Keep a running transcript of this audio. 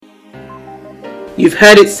You've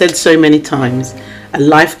heard it said so many times, a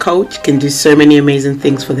life coach can do so many amazing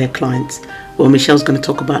things for their clients. Well, Michelle's going to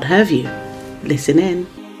talk about her view. Listen in.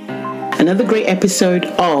 Another great episode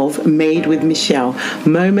of Made with Michelle.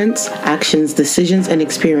 Moments, actions, decisions, and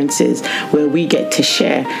experiences where we get to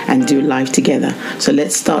share and do life together. So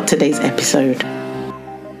let's start today's episode.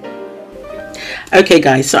 Okay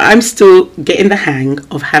guys, so I'm still getting the hang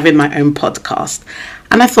of having my own podcast.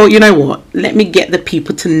 And I thought, you know what, let me get the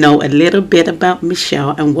people to know a little bit about Michelle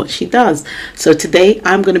and what she does. So today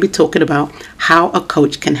I'm going to be talking about how a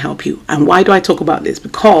coach can help you. And why do I talk about this?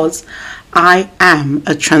 Because I am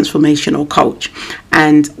a transformational coach.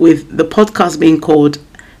 And with the podcast being called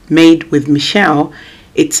Made with Michelle,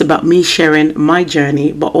 it's about me sharing my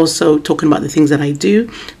journey, but also talking about the things that I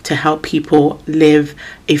do to help people live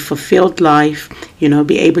a fulfilled life,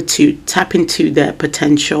 be able to tap into their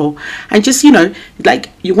potential and just, like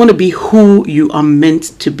you want to be who you are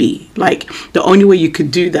meant to be. Like the only way you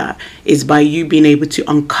could do that is by you being able to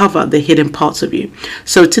uncover the hidden parts of you.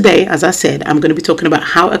 So today, as I said, I'm going to be talking about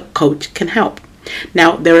how a coach can help.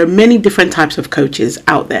 Now, there are many different types of coaches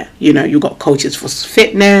out there. You've got coaches for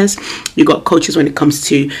fitness, you've got coaches when it comes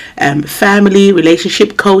to family,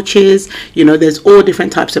 relationship coaches. There's all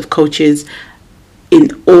different types of coaches in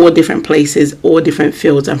all different places, all different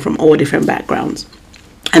fields, and from all different backgrounds.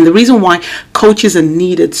 And the reason why coaches are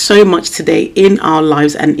needed so much today in our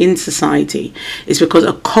lives and in society is because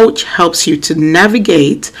a coach helps you to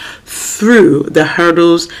navigate through the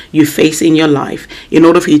hurdles you face in your life in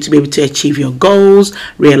order for you to be able to achieve your goals,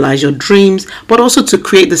 realize your dreams, but also to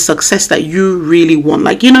create the success that you really want.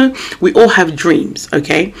 Like, we all have dreams,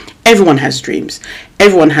 okay? Everyone has dreams.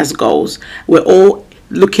 Everyone has goals. We're all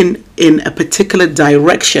looking in a particular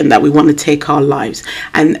direction that we want to take our lives,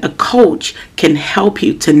 and a coach can help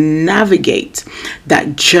you to navigate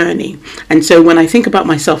that journey. And so when I think about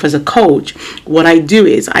myself as a coach, what I do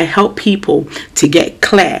is I help people to get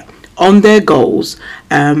clear on their goals,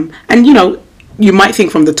 and you might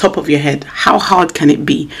think from the top of your head, how hard can it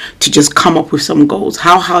be to just come up with some goals?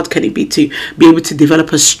 How hard can it be to be able to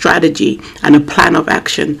develop a strategy and a plan of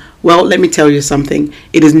action? Well, let me tell you something.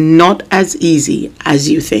 It is not as easy as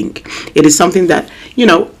you think. It is something that,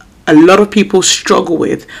 a lot of people struggle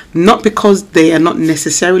with, not because they are not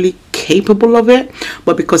necessarily capable of it,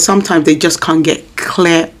 but because sometimes they just can't get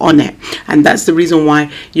clear on it. And that's the reason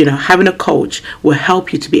why, having a coach will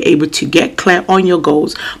help you to be able to get clear on your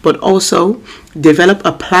goals, but also develop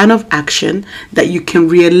a plan of action that you can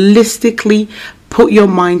realistically put your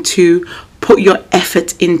mind to, put your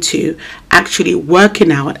effort into actually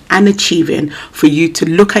working out and achieving, for you to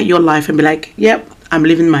look at your life and be like, yep, I'm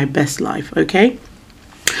living my best life, okay?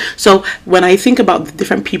 So when I think about the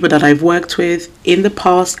different people that I've worked with in the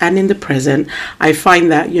past and in the present, I find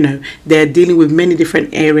that, they're dealing with many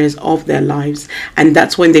different areas of their lives. And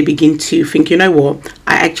that's when they begin to think, I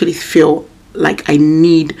actually feel like I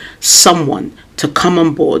need someone to come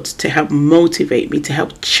on board to help motivate me, to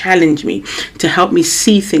help challenge me, to help me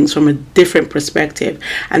see things from a different perspective.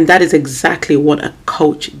 And that is exactly what a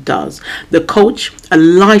coach does. The coach, a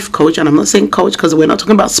life coach, and I'm not saying coach because we're not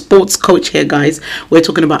talking about sports coach here, guys. We're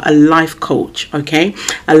talking about a life coach, okay?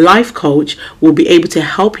 A life coach will be able to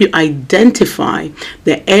help you identify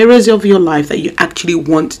the areas of your life that you actually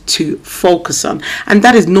want to focus on. And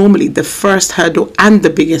that is normally the first hurdle and the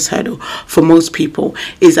biggest hurdle for most people,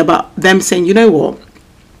 is about them saying, what?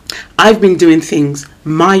 I've been doing things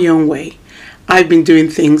my own way. I've been doing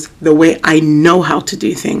things the way I know how to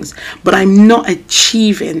do things, but I'm not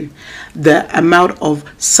achieving the amount of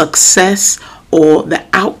success or the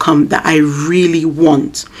outcome that I really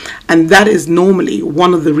want. And that is normally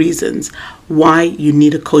one of the reasons why you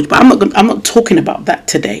need a coach. But I'm not talking about that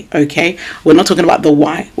today, okay? We're not talking about the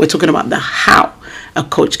why. We're talking about the how a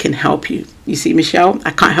coach can help you. You see, Michelle,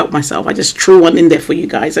 I can't help myself. I just threw one in there for you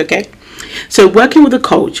guys, okay? So working with a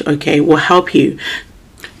coach, okay, will help you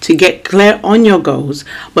to get clear on your goals,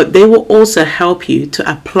 but they will also help you to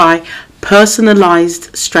apply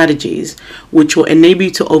personalized strategies which will enable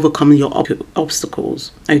you to overcome your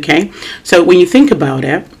obstacles, okay? So when you think about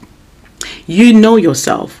it, you know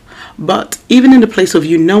yourself. But even in the place of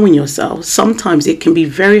you knowing yourself, sometimes it can be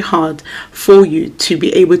very hard for you to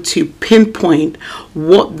be able to pinpoint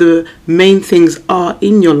what the main things are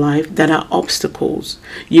in your life that are obstacles.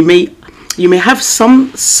 You may have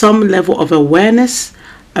some level of awareness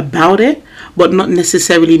about it, but not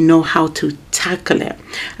necessarily know how to tackle it.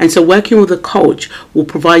 And so working with a coach will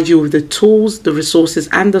provide you with the tools, the resources,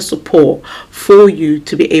 and the support for you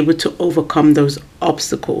to be able to overcome those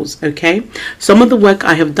obstacles. Okay, some of the work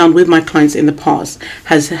I have done with my clients in the past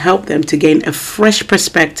has helped them to gain a fresh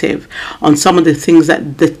perspective on some of the things,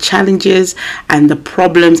 that the challenges and the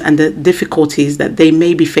problems and the difficulties that they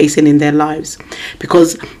may be facing in their lives,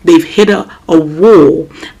 because they've hit a wall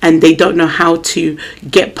and they don't know how to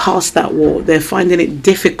get past that wall. They're finding it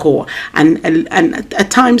difficult and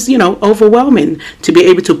at times, overwhelming to be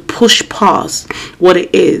able to push past what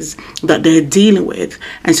it is that they're dealing with.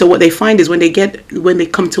 And so what they find is when they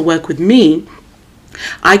come to work with me,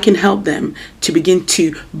 I can help them to begin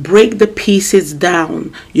to break the pieces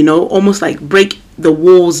down, almost like break the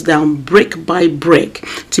walls down brick by brick,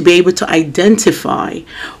 to be able to identify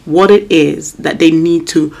what it is that they need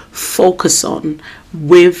to focus on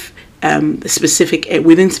with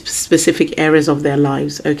within specific areas of their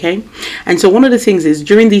lives. Okay, and so one of the things is,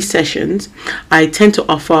 during these sessions I tend to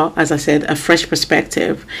offer, as I said, a fresh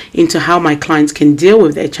perspective into how my clients can deal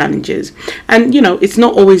with their challenges. And it's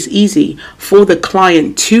not always easy for the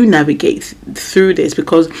client to navigate through this,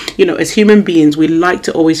 because as human beings we like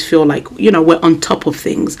to always feel like we're on top of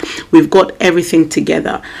things, we've got everything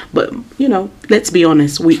together, but let's be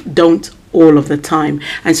honest, we don't all of the time.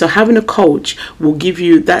 And so having a coach will give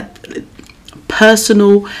you that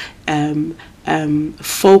personal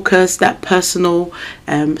focus, that personal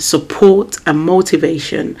support and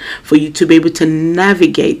motivation for you to be able to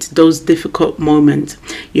navigate those difficult moments.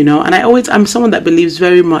 And I'm someone that believes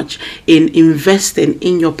very much in investing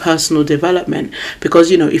in your personal development, because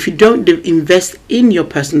if you don't invest in your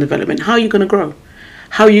personal development, how are you going to grow?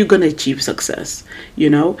 How are you going to achieve success?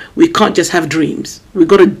 We can't just have dreams. We've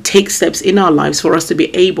got to take steps in our lives for us to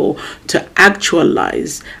be able to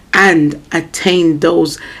actualize and attain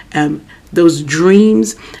those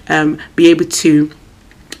dreams, be able to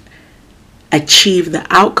achieve the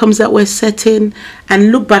outcomes that we're setting,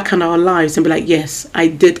 and look back on our lives and be like, yes, I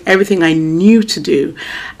did everything I knew to do.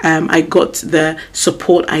 I got the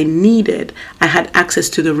support I needed. I had access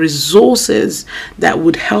to the resources that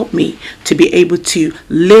would help me to be able to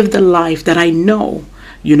live the life that I know,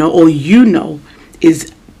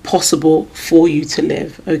 is possible for you to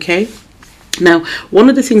live. Okay. Now, one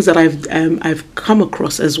of the things that I've come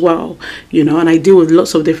across as well, and I deal with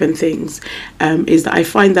lots of different things, is that I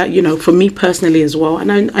find that, for me personally as well,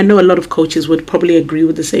 and I know a lot of coaches would probably agree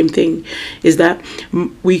with the same thing, is that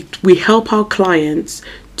we help our clients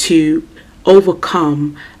to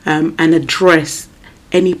overcome and address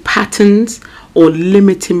any patterns or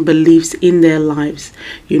limiting beliefs in their lives.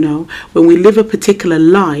 When we live a particular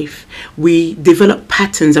life, we develop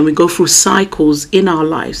patterns and we go through cycles in our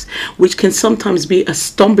lives, which can sometimes be a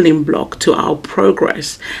stumbling block to our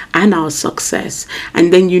progress and our success.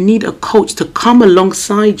 And then you need a coach to come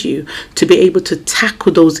alongside you to be able to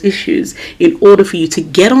tackle those issues in order for you to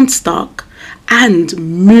get unstuck and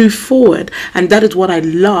move forward. And that is what I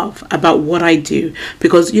love about what I do,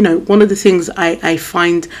 because one of the things I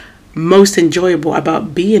find most enjoyable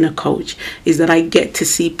about being a coach is that I get to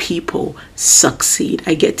see people succeed.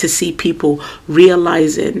 I get to see people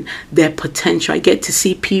realizing their potential. I get to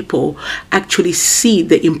see people actually see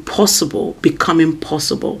the impossible becoming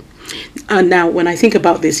possible. And now when I think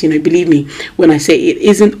about this, believe me when I say it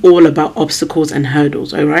isn't all about obstacles and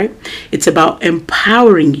hurdles, all right? It's about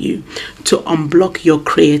empowering you to unblock your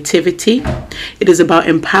creativity. It is about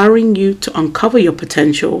empowering you to uncover your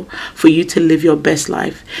potential for you to live your best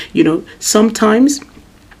life. Sometimes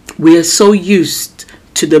we are so used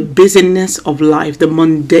to the busyness of life, the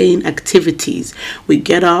mundane activities. We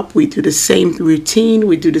get up, we do the same routine,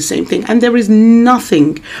 we do the same thing, and there is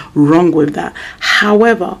nothing wrong with that.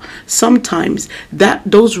 However, sometimes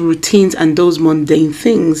those routines and those mundane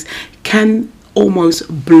things can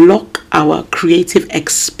almost block our creative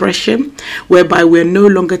expression, whereby we're no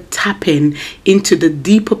longer tapping into the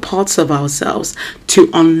deeper parts of ourselves to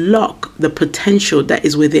unlock the potential that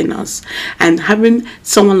is within us. And having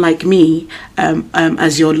someone like me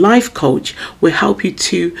as your life coach will help you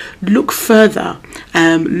to look further,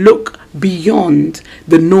 look beyond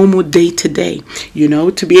the normal day-to-day,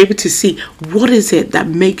 to be able to see what is it that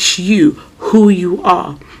makes you who you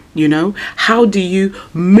are. How do you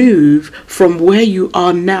move from where you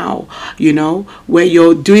are now, where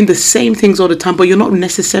you're doing the same things all the time, but you're not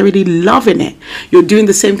necessarily loving it. You're doing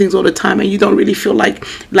the same things all the time and you don't really feel like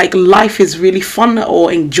life is really fun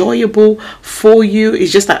or enjoyable for you.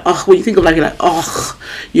 It's just like, when you think of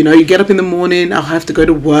you get up in the morning, I'll have to go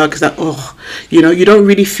to work. It's like, you don't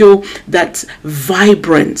really feel that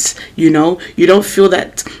vibrance, you don't feel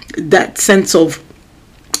that sense of,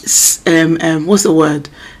 what's the word?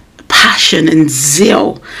 Passion and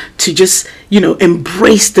zeal to just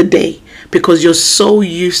embrace the day, because you're so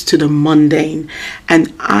used to the mundane.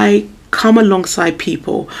 And I come alongside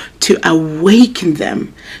people to awaken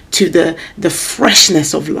them to the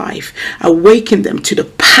freshness of life, awaken them to the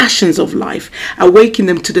passions of life, awaken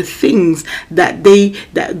them to the things that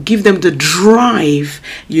give them the drive,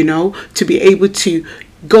 to be able to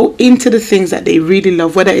go into the things that they really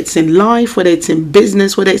love, whether it's in life, whether it's in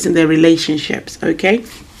business, whether it's in their relationships. Okay,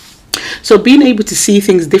 so being able to see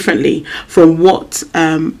things differently from what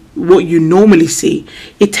you normally see,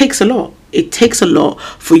 it takes a lot. It takes a lot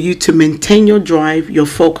for you to maintain your drive, your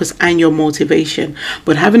focus, and your motivation.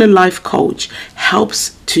 But having a life coach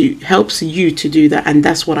helps you to do that, and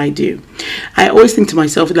that's what I do. I always think to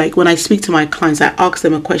myself, like when I speak to my clients, I ask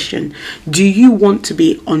them a question: do you want to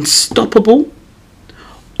be unstoppable,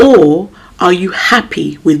 or are you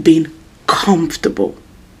happy with being comfortable?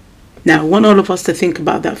 Now, I want all of us to think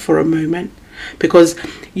about that for a moment, because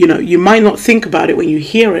you might not think about it when you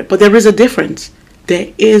hear it, but there is a difference.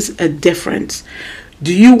 There is a difference.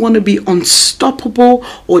 Do you want to be unstoppable,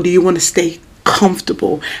 or do you want to stay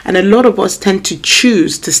comfortable? And a lot of us tend to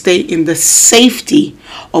choose to stay in the safety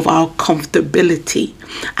of our comfortability,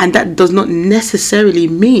 and that does not necessarily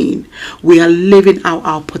mean we are living out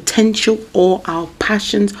our potential or our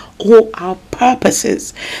passions or our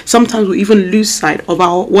purposes. Sometimes we even lose sight of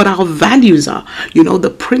what our values are,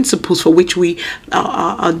 the principles for which we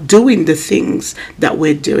are doing the things that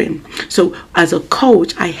we're doing. So as a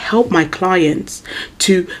coach, I help my clients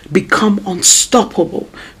to become unstoppable,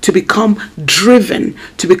 to become driven,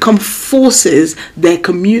 to become forces their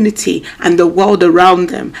community and the world around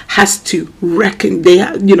them has to reckon. They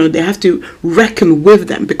have to reckon with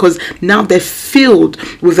them, because now they're filled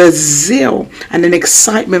with a zeal and an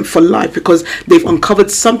excitement for life, because they've uncovered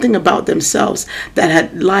something about themselves that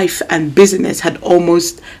had life and business had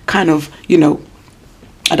almost kind of,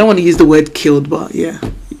 I don't want to use the word killed, but yeah,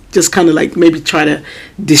 just kind of like maybe try to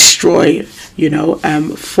destroy,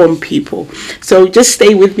 from people. So just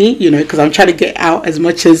stay with me, because I'm trying to get out as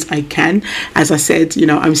much as I can. As I said,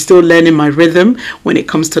 I'm still learning my rhythm when it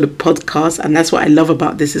comes to the podcast. And that's what I love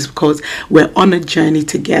about this, is because we're on a journey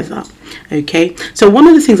together. Okay. So one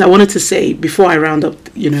of the things I wanted to say before I round up,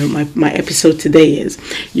 my episode today is,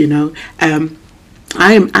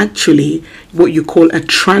 I am actually what you call a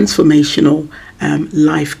transformational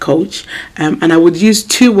life coach. And I would use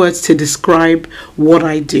two words to describe what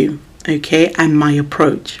I do. Okay, and my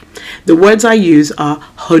approach. The words I use are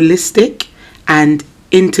holistic and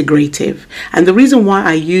integrative. And the reason why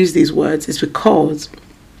I use these words is because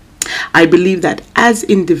I believe that as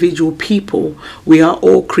individual people, we are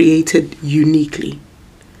all created uniquely.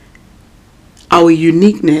 Our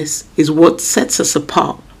uniqueness is what sets us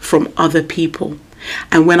apart from other people.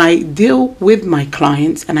 And when I deal with my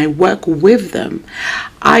clients and I work with them,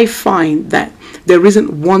 I find that there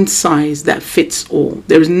isn't one size that fits all.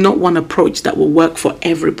 There is not one approach that will work for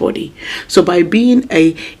everybody. So by being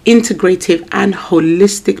a integrative and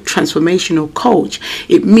holistic transformational coach,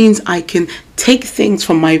 it means I can take things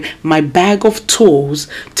from my bag of tools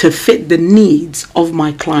to fit the needs of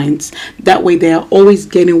my clients. That way they are always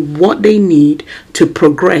getting what they need to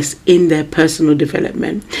progress in their personal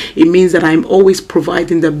development. It means that I'm always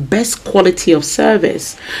providing the best quality of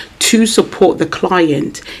service to support the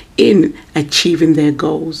client in achieving their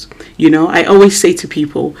goals. I always say to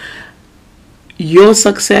people, your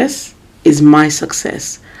success is my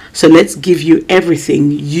success. So let's give you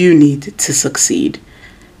everything you need to succeed.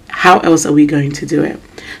 How else are we going to do it?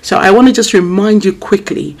 So I want to just remind you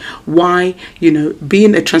quickly why,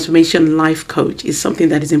 being a transformation life coach is something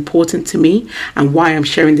that is important to me, and why I'm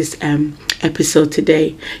sharing this episode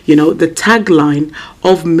today. The tagline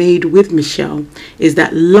of Made with Michelle is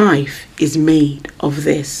that life is made of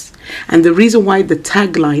this. And the reason why the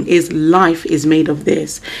tagline is life is made of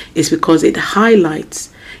this is because it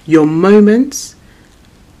highlights your moments,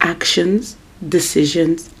 actions,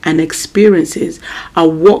 decisions, and experiences are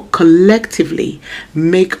what collectively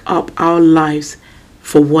make up our lives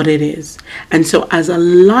for what it is. And so as a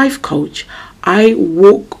life coach, I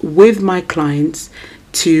walk with my clients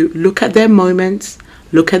to look at their moments,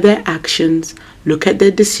 look at their actions, look at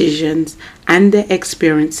their decisions and their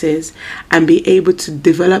experiences, and be able to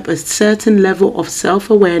develop a certain level of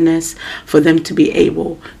self-awareness for them to be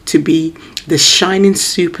able to be the shining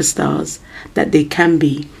superstars that they can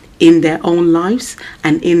be in their own lives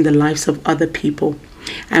and in the lives of other people.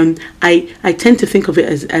 And I tend to think of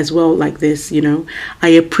it as well like this, I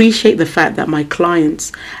appreciate the fact that my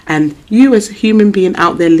clients and you as a human being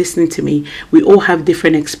out there listening to me, we all have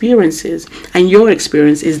different experiences, and your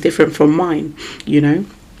experience is different from mine,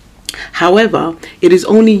 However, it is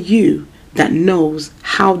only you that knows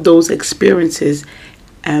how those experiences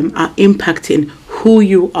are impacting who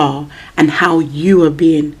you are and how you are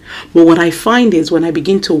being. But what I find is when I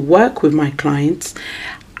begin to work with my clients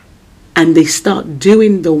and they start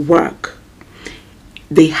doing the work,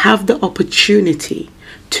 they have the opportunity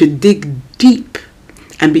to dig deep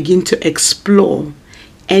and begin to explore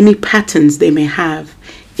any patterns they may have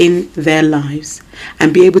in their lives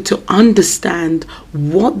and be able to understand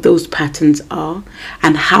what those patterns are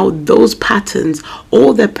and how those patterns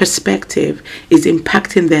or their perspective is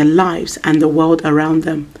impacting their lives and the world around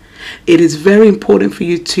them. It is very important for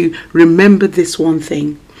you to remember this one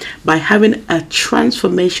thing. By having a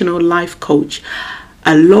transformational life coach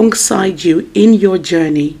alongside you in your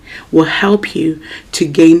journey will help you to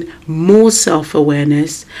gain more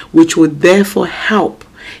self-awareness, which will therefore help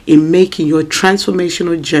in making your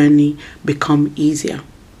transformational journey become easier.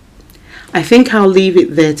 I think I'll leave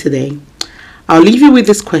it there today. I'll leave you with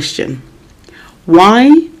this question.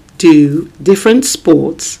 Why do different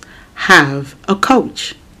sports have a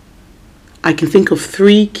coach? I can think of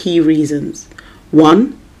 3 key reasons.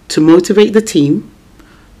 1, to motivate the team.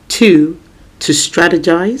 2, to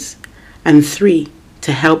strategize. And 3,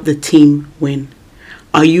 to help the team win.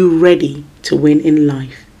 Are you ready to win in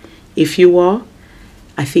life? If you are,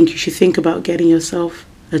 I think you should think about getting yourself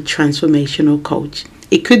a transformational coach.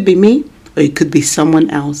 It could be me or it could be someone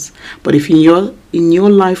else. But if in your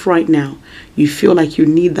life right now, you feel like you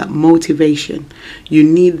need that motivation, you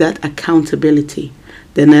need that accountability,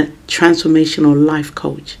 then a transformational life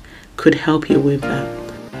coach could help you with that.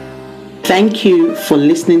 Thank you for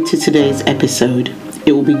listening to today's episode.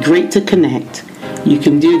 It will be great to connect. You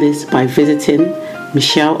can do this by visiting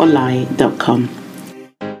michelleolai.com.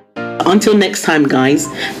 Until next time, guys,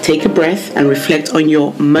 take a breath and reflect on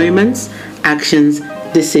your moments, actions,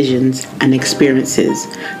 decisions, and experiences.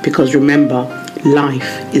 Because remember,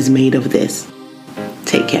 life is made of this.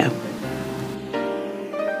 Take care.